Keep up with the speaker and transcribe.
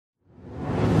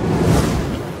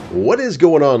What is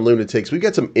going on, lunatics? We've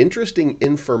got some interesting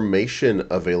information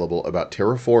available about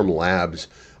Terraform Labs.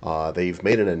 They've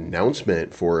made an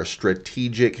announcement for a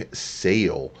strategic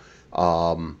sale.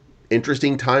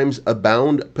 Interesting times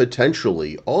abound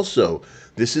potentially. Also,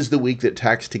 this is the week that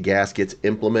tax to gas gets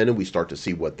implemented. We start to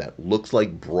see what that looks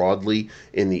like broadly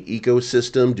in the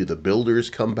ecosystem. Do the builders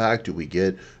come back? Do we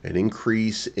get an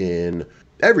increase in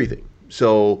everything?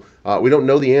 So we don't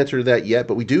know the answer to that yet,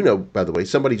 but we do know, by the way,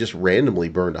 somebody just randomly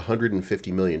burned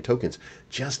 150 million tokens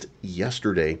just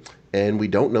yesterday, and we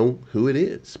don't know who it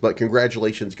is. But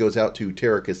congratulations goes out to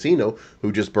Terra Casino,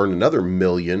 who just burned another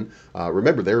million.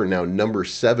 Remember, they're now number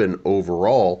 7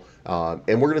 overall,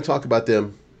 and we're going to talk about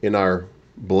them in our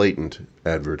blatant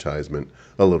advertisement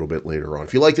a little bit later on.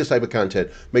 If you like this type of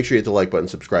content, make sure you hit the like button,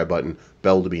 subscribe button,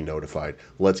 bell to be notified.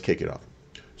 Let's kick it off.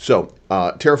 So,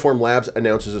 Terraform Labs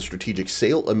announces a strategic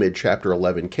sale amid Chapter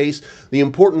 11 case. The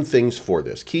important things for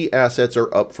this: key assets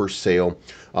are up for sale.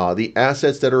 The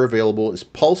assets that are available is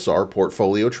Pulsar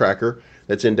Portfolio Tracker,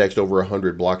 that's indexed over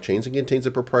 100 blockchains and contains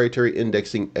a proprietary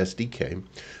indexing SDK.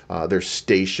 There's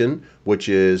Station, which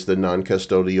is the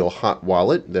non-custodial hot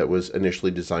wallet that was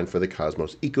initially designed for the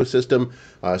Cosmos ecosystem.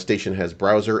 Station has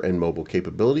browser and mobile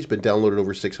capabilities, been downloaded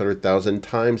over 600,000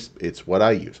 times. It's what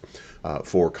I use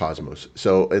for Cosmos.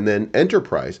 So, and then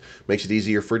Enterprise makes it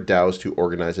easier for DAOs to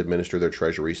organize, administer their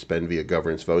treasury, spend via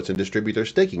governance votes, and distribute their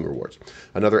staking rewards.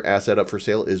 Another asset up for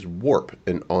sale is Warp,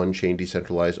 an on-chain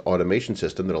decentralized automation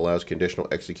system that allows conditional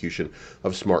execution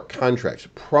of smart contracts.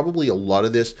 Probably a lot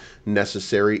of this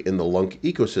necessary in the lunc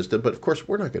ecosystem, but of course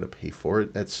we're not going to pay for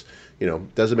it. That's,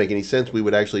 doesn't make any sense. We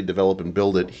would actually develop and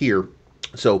build it here.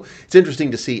 So it's interesting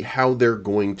to see how they're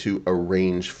going to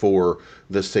arrange for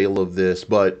the sale of this,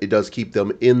 but it does keep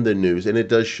them in the news, and it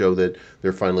does show that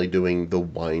they're finally doing the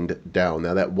wind down.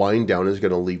 Now that wind down is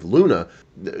going to leave Luna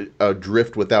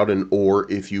adrift without an oar,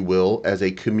 if you will, as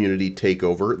a community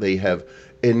takeover. They have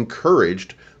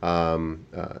encouraged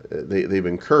they've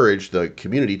encouraged the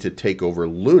community to take over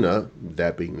Luna.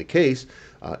 That being the case,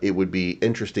 it would be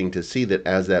interesting to see that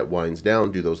as that winds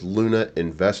down, do those Luna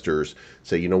investors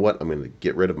say, you know what, I'm going to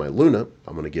get rid of my Luna,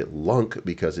 I'm going to get lunc,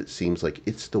 because it seems like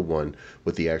it's the one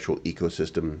with the actual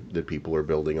ecosystem that people are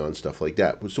building on, stuff like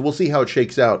that. So we'll see how it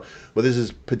shakes out, but this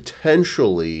is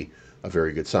potentially a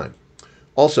very good sign.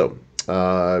 Also,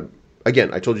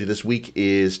 again, I told you this week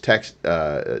is tax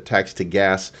to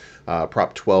gas,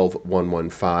 Prop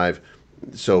 12.115.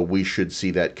 So we should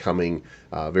see that coming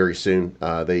very soon.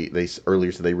 They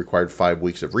earlier said they required 5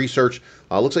 weeks of research.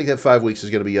 Looks like that 5 weeks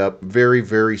is going to be up very,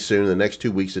 very soon. In the next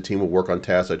 2 weeks, the team will work on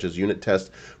tasks such as unit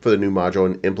tests for the new module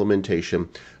and implementation.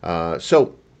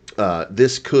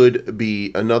 This could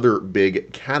be another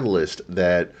big catalyst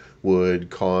that would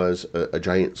cause a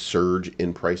giant surge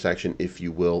in price action, if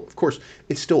you will. Of course,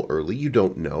 it's still early. You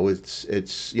don't know.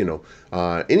 It's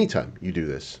anytime you do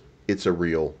this, it's a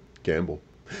real gamble.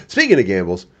 Speaking of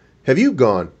gambles, have you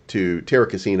gone to Terra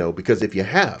Casino? Because if you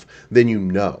have, then you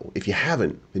know. If you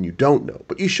haven't, then you don't know.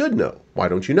 But you should know. Why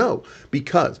don't you know?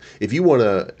 Because if you want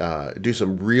to do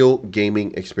some real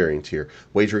gaming experience here,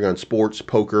 wagering on sports,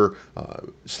 poker,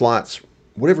 slots,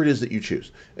 whatever it is that you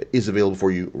choose is available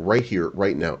for you right here,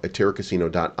 right now at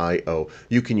terracasino.io.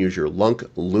 You can use your lunc,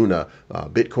 Luna,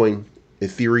 Bitcoin,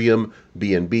 Ethereum,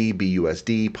 BNB,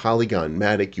 BUSD, Polygon,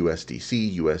 Matic,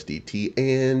 USDC, USDT,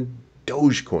 and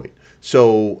Dogecoin.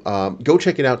 So go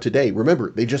check it out today.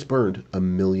 Remember, they just burned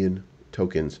 1 million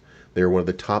tokens. They're one of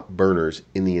the top burners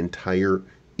in the entire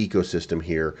ecosystem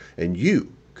here, and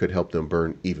you could help them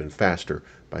burn even faster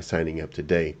by signing up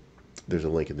today. There's a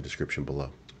link in the description below.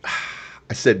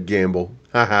 I said gamble.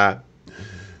 Haha.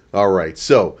 All right,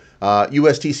 so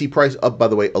USTC price up, by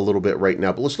the way, a little bit right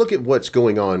now. But let's look at what's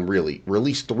going on, really.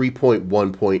 Release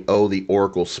 3.1.0, the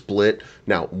Oracle split.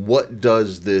 Now, what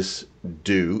does this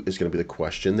do is going to be the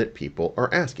question that people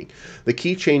are asking. The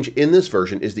key change in this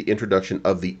version is the introduction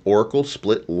of the Oracle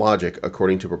split logic.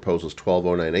 According to proposals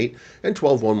 12.098 and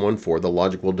 12.114, the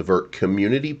logic will divert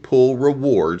community pool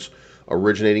rewards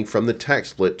originating from the tax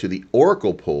split to the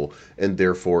Oracle pool and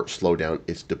therefore slow down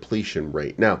its depletion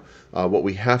rate. Now, what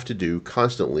we have to do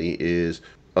constantly is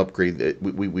upgrade.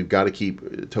 We've got to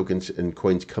keep tokens and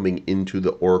coins coming into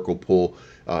the Oracle pool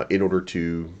in order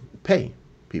to pay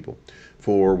people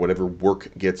for whatever work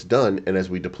gets done, and as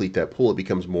we deplete that pool, it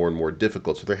becomes more and more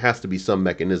difficult. So there has to be some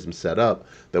mechanism set up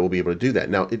that will be able to do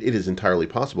that. Now, it is entirely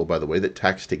possible, by the way, that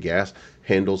tax to gas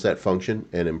handles that function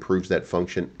and improves that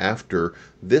function after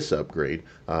this upgrade.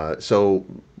 So,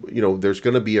 there's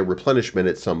going to be a replenishment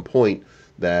at some point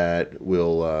that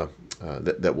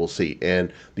we'll see.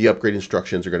 And the upgrade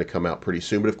instructions are going to come out pretty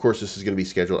soon. But of course, this is going to be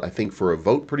scheduled, I think, for a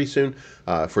vote pretty soon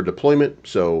for deployment.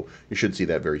 So you should see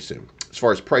that very soon. As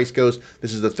far as price goes,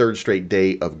 this is the third straight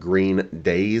day of green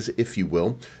days, if you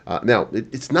will. Now,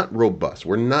 it's not robust.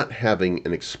 We're not having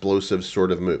an explosive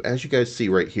sort of move. As you guys see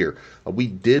right here, we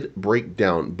did break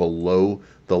down below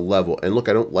the level. And look,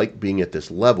 I don't like being at this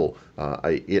level.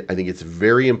 I think it's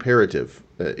very imperative,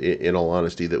 in all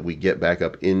honesty, that we get back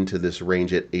up into this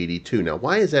range at 82. Now,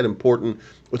 why is that important?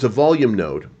 It's a volume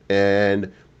node, and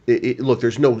look,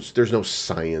 there's no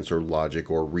science or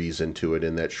logic or reason to it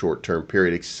in that short-term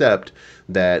period, except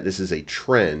that this is a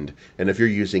trend. And if you're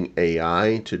using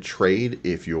AI to trade,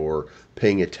 if you're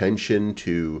paying attention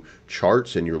to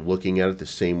charts and you're looking at it the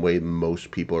same way most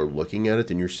people are looking at it,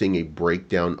 then you're seeing a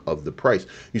breakdown of the price.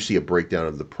 You see a breakdown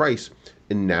of the price,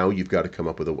 and now you've got to come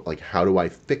up with a, like, how do I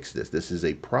fix this? This is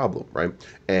a problem, right?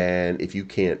 And if you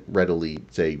can't readily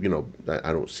say,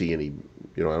 I don't see any,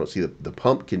 I don't see the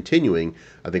pump continuing,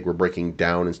 I think we're breaking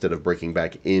down instead of breaking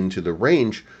back into the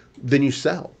range, then you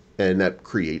sell. And that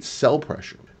creates sell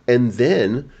pressure. And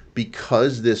then,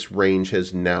 because this range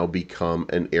has now become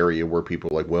an area where people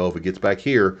are like, well, if it gets back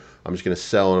here, I'm just going to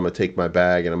sell and I'm going to take my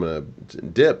bag and I'm going to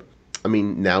dip. I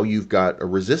mean, now you've got a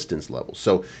resistance level.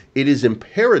 So it is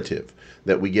imperative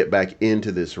that we get back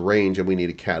into this range, and we need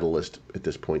a catalyst at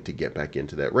this point to get back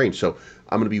into that range. So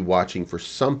I'm going to be watching for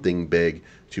something big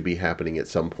to be happening at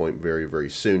some point very,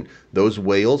 very soon. Those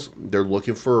whales, they're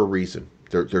looking for a reason.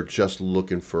 They're just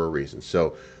looking for a reason.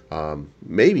 So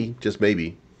maybe, just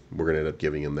maybe, we're going to end up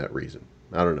giving them that reason.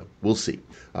 I don't know. We'll see.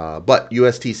 But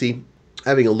USTC,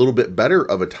 having a little bit better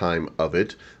of a time of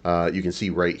it. You can see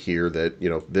right here that,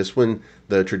 this one,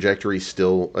 the trajectory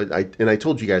still, and I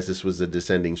told you guys this was a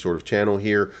descending sort of channel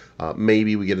here.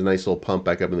 Maybe we get a nice little pump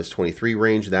back up in this 23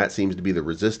 range. That seems to be the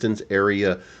resistance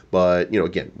area. But,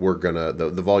 again, we're going to,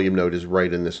 the volume node is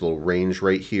right in this little range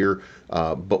right here.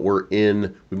 But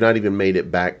we've not even made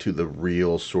it back to the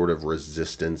real sort of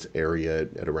resistance area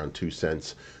at around 2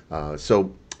 cents.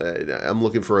 So I'm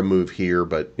looking for a move here,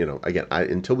 but again,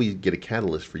 until we get a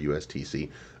catalyst for USTC,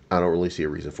 I don't really see a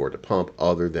reason for it to pump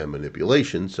other than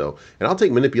manipulation. So, and I'll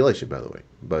take manipulation, by the way,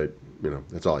 but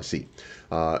that's all I see.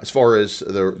 As far as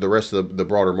the rest of the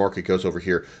broader market goes over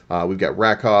here, we've got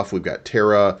Rakoff, we've got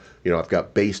Terra, I've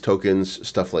got base tokens,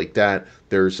 stuff like that.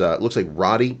 There's looks like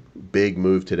Roddy, big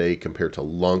move today compared to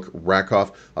lunc.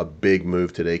 Rakoff, a big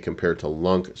move today compared to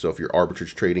lunc. So if you're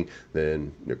arbitrage trading,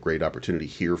 then a great opportunity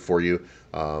here for you.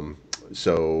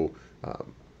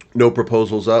 No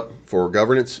proposals up for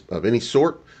governance of any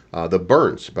sort. The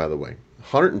burns, by the way,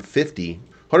 150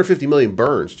 million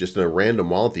burns just in a random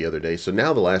wallet the other day. So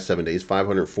now the last 7 days,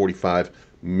 545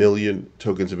 million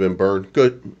tokens have been burned.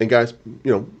 Good. And guys,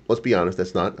 let's be honest,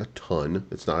 that's not a ton.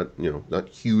 It's not, not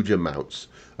huge amounts,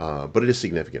 but it is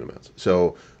significant amounts.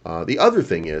 So the other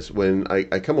thing is when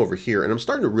I come over here, and I'm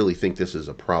starting to really think this is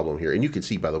a problem here. And you can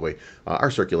see, by the way, our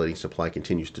circulating supply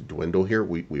continues to dwindle here.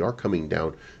 We are coming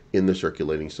down in the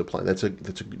circulating supply. That's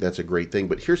a great thing.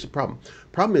 But here's the problem.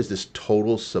 Problem is this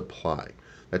total supply.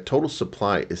 That total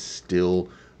supply is still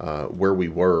where we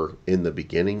were in the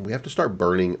beginning. We have to start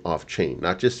burning off chain,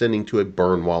 not just sending to a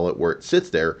burn wallet where it sits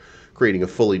there, creating a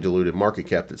fully diluted market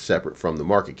cap that's separate from the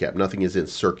market cap. Nothing is in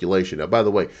circulation. Now, by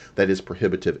the way, that is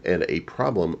prohibitive and a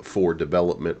problem for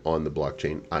development on the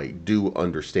blockchain. I do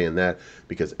understand that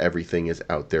because everything is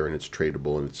out there and it's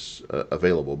tradable and it's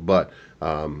available. But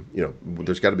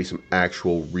there's got to be some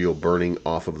actual real burning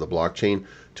off of the blockchain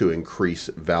to increase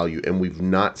value, and we've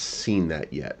not seen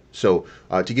that yet. So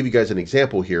to give you guys an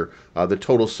example here, the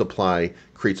total supply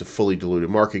creates a fully diluted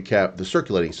market cap. The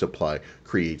circulating supply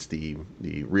creates the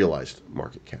realized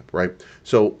market cap, right?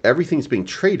 So everything's being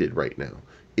traded right now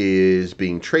is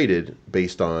being traded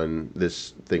based on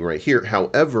this thing right here.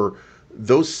 However,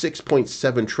 those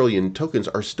 6.7 trillion tokens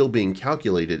are still being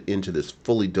calculated into this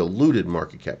fully diluted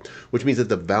market cap, which means that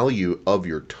the value of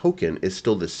your token is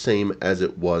still the same as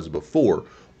it was before.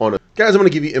 Guys, I'm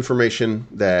going to give you information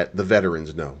that the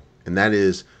veterans know, and that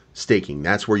is staking.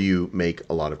 That's where you make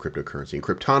a lot of cryptocurrency. And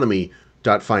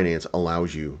Cryptonomy.finance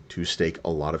allows you to stake a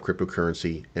lot of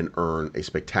cryptocurrency and earn a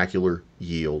spectacular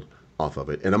yield off of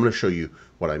it. And I'm going to show you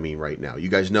what I mean right now. You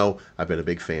guys know I've been a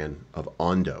big fan of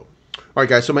Ondo. All right,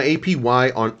 guys, so my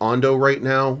APY on Ondo right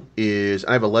now is,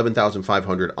 I have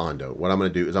 11,500 Ondo. What I'm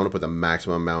going to do is I'm going to put the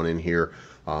maximum amount in here.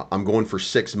 I'm going for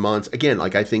 6 months. Again,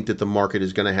 like I think that the market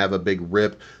is going to have a big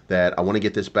rip, that I want to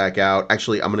get this back out.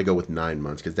 Actually, I'm going to go with 9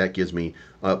 months because that gives me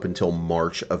up until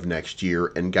March of next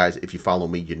year. And guys, if you follow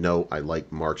me, you know I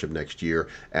like March of next year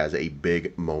as a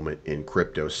big moment in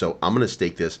crypto. So I'm going to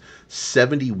stake this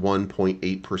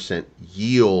 71.8%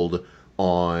 yield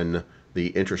on the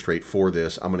interest rate for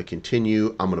this. I'm going to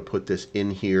continue. I'm going to put this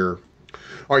in here.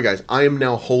 All right, guys, I am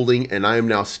now holding and I am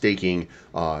now staking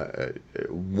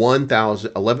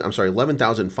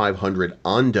 11,500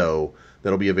 Ondo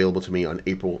that'll be available to me on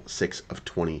April 6th of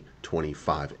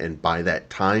 2025. And by that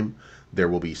time, there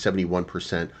will be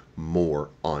 71% more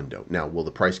Ondo. Now, will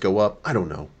the price go up? I don't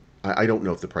know. I don't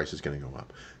know if the price is going to go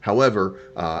up. However,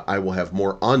 I will have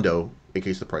more Ondo in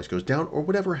case the price goes down or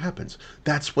whatever happens.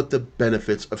 That's what the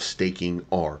benefits of staking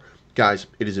are. Guys,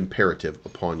 it is imperative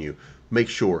upon you. Make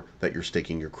sure that you're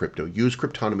staking your crypto. Use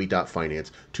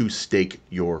Cryptonomy.finance to stake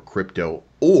your crypto,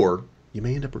 or you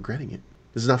may end up regretting it.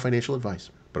 This is not financial advice,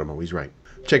 but I'm always right.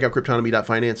 Check out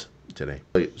Cryptonomy.finance today.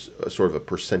 Sort of a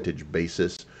percentage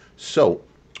basis. So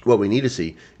what we need to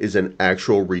see is an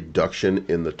actual reduction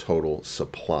in the total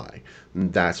supply.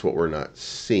 And that's what we're not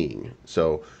seeing.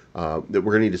 So that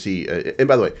we're going to need to see, and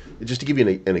by the way, just to give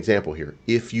you an example here,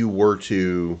 if you were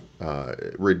to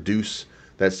reduce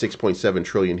that 6.7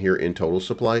 trillion here in total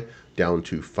supply down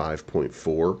to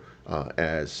 5.4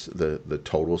 as the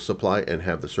total supply and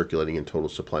have the circulating and total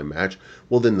supply match,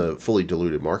 well, then the fully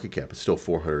diluted market cap is still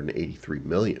 483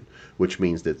 million, which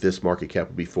means that this market cap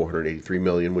would be 483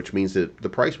 million, which means that the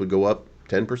price would go up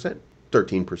 10%,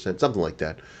 13%, something like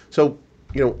that. So,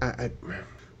 you know,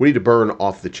 we need to burn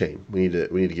off the chain. We need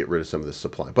to get rid of some of this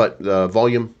supply. But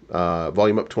volume up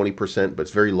 20%, but it's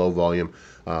very low volume.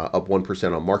 Up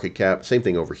 1% on market cap. Same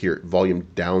thing over here. Volume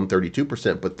down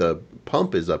 32%, but the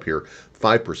pump is up here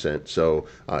 5%. So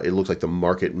it looks like the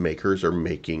market makers are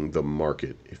making the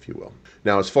market, if you will.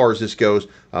 Now, as far as this goes,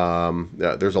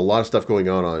 there's a lot of stuff going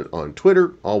on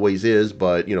Twitter. Always is,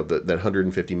 but you know that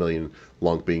 150 million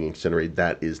lunc being incinerated,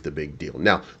 that is the big deal.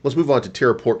 Now, let's move on to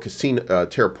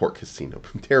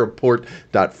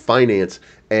Terraport.finance.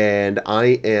 And I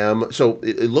am, so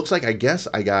it looks like, I guess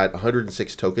I got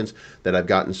 106 tokens that I've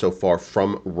gotten so far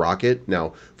from Rocket.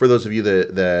 Now, for those of you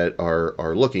that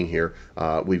are looking here,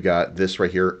 we've got this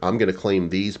right here. I'm going to claim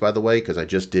these, by the way, because I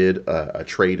just did a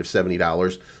trade of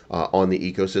 $70 on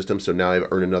the ecosystem. So now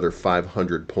I've earned another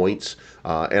 500 points,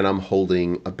 and I'm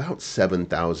holding about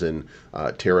 7,000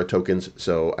 Terra tokens.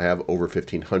 So I have over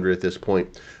 1,500 at this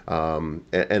point. And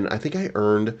I think I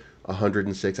earned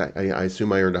 106. I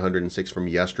assume I earned 106 from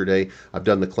yesterday. I've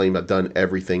done the claim. I've done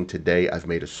everything today. I've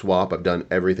made a swap. I've done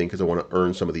everything because I want to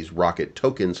earn some of these Rocket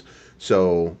tokens.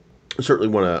 So I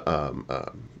certainly want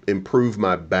to improve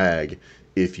my bag,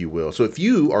 if you will. So if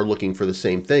you are looking for the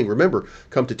same thing, remember,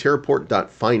 come to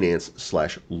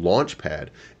Terraport.finance/launchpad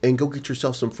and go get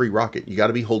yourself some free Rocket. You got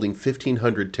to be holding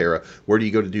 1,500 Terra. Where do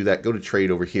you go to do that? Go to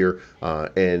trade over here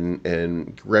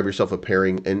and grab yourself a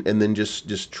pairing and then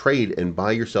just trade and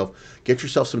buy yourself, get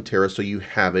yourself some Terra so you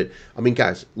have it. I mean,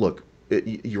 guys, look,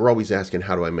 you're always asking,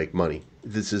 how do I make money?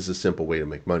 This is a simple way to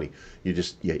make money. You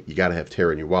got to have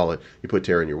Terra in your wallet. You put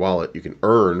Terra in your wallet, you can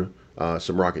earn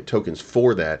some Rocket tokens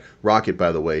for that. Rocket,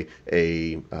 by the way,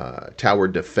 a tower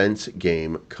defense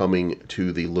game coming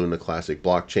to the Luna Classic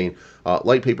blockchain.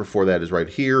 Light paper for that is right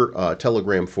here.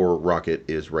 Telegram for Rocket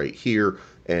is right here.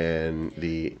 And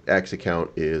the X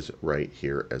account is right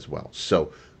here as well.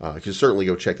 So you can certainly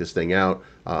go check this thing out.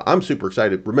 I'm super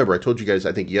excited. Remember, I told you guys,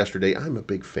 I think yesterday, I'm a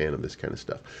big fan of this kind of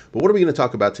stuff. But what are we going to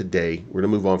talk about today? We're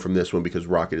going to move on from this one because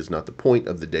Rocket is not the point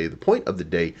of the day. The point of the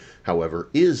day, however,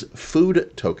 is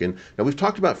food token. Now, we've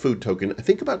talked about food token, I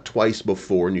think about twice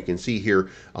before, and you can see here,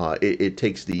 it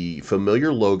takes the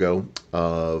familiar logo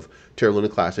of Terra Luna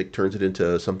Classic, turns it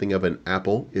into something of an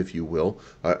apple, if you will,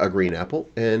 a green apple,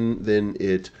 and then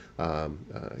it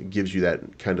gives you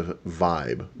that kind of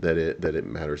vibe that it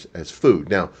matters as food.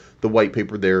 Now, the white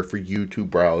paper there for you to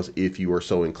browse if you are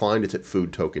so inclined. It's at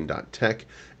foodtoken.tech.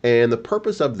 And the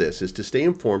purpose of this is to stay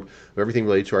informed of everything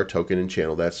related to our token and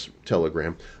channel. That's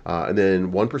Telegram. And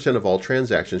then 1% of all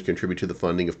transactions contribute to the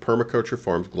funding of permaculture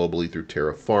farms globally through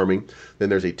Terra Farming. Then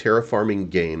there's a Terra Farming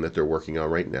game that they're working on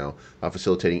right now,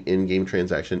 facilitating in-game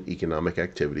transaction economic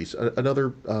activities.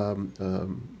 Another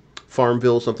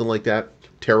Farmville, something like that.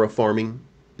 Terra Farming.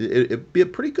 It'd be a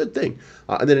pretty good thing.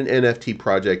 And then an NFT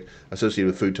project associated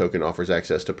with food token offers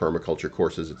access to permaculture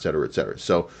courses, et cetera, et cetera.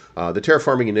 So the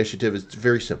terraforming initiative is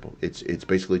very simple. It's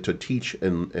basically to teach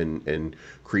and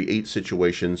create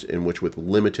situations in which with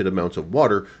limited amounts of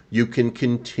water, you can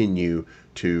continue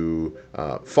to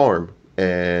farm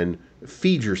and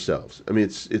feed yourselves. I mean,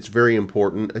 it's very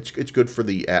important. It's good for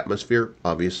the atmosphere,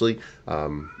 obviously.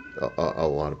 A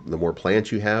lot of the more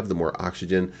plants you have, the more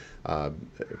oxygen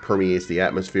permeates the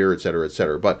atmosphere, et cetera, et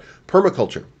cetera. But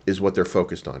permaculture is what they're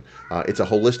focused on. It's a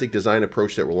holistic design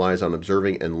approach that relies on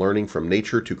observing and learning from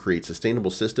nature to create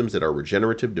sustainable systems that are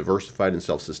regenerative, diversified, and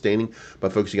self-sustaining. By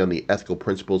focusing on the ethical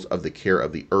principles of the care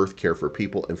of the earth, care for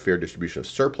people, and fair distribution of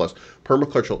surplus,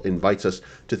 permaculture invites us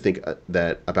to think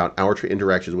about our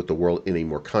interactions with the world in a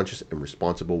more conscious and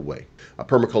responsible way.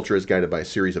 Permaculture is guided by a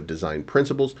series of design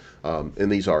principles,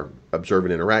 and these are observe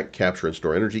and interact, capture and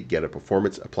store energy, get a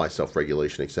performance, apply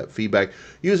self-regulation, accept feedback,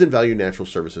 use and value natural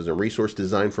services and resource,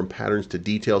 design from patterns to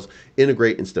details,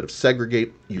 integrate instead of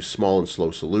segregate, use small and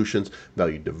slow solutions,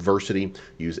 value diversity,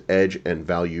 use edge and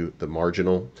value the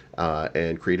marginal,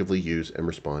 and creatively use and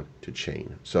respond to change.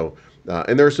 So,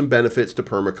 and there are some benefits to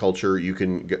permaculture. You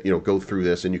can go through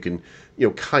this, and you can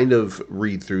kind of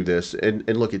read through this, and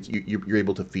look, you're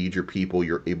able to feed your people.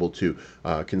 You're able to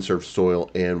conserve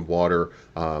soil and water.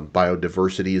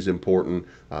 Biodiversity is important.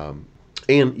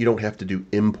 And you don't have to do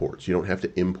imports. You don't have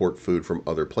to import food from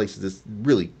other places. It's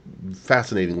really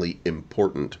fascinatingly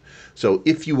important. So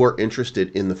if you are interested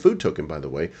in the food token, by the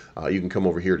way, you can come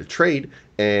over here to trade,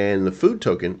 and the food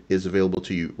token is available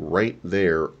to you right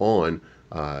there on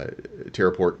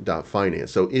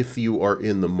Terra.finance. So if you are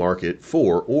in the market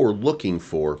for or looking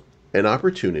for an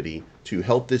opportunity to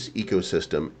help this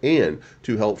ecosystem and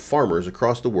to help farmers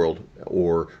across the world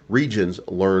or regions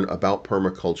learn about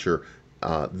permaculture,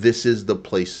 this is the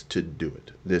place to do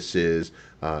it. This is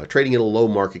trading at a low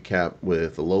market cap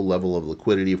with a low level of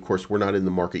liquidity. Of course, we're not in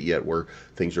the market yet where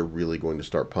things are really going to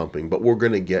start pumping, but we're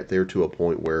going to get there to a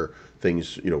point where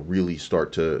things really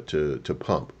start to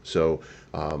pump. So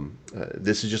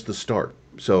this is just the start.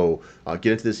 So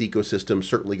get into this ecosystem.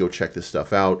 Certainly go check this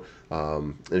stuff out.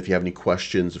 And if you have any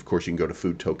questions, of course, you can go to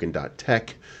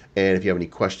foodtoken.tech. And if you have any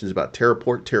questions about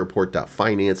Terraport,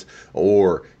 Terraport.finance,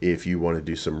 or if you want to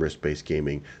do some risk-based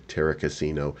gaming, Terra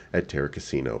Casino at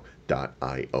terracasino.io.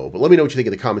 But let me know what you think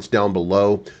in the comments down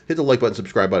below. Hit the like button,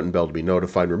 subscribe button, bell to be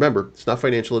notified. Remember, it's not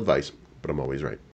financial advice, but I'm always right.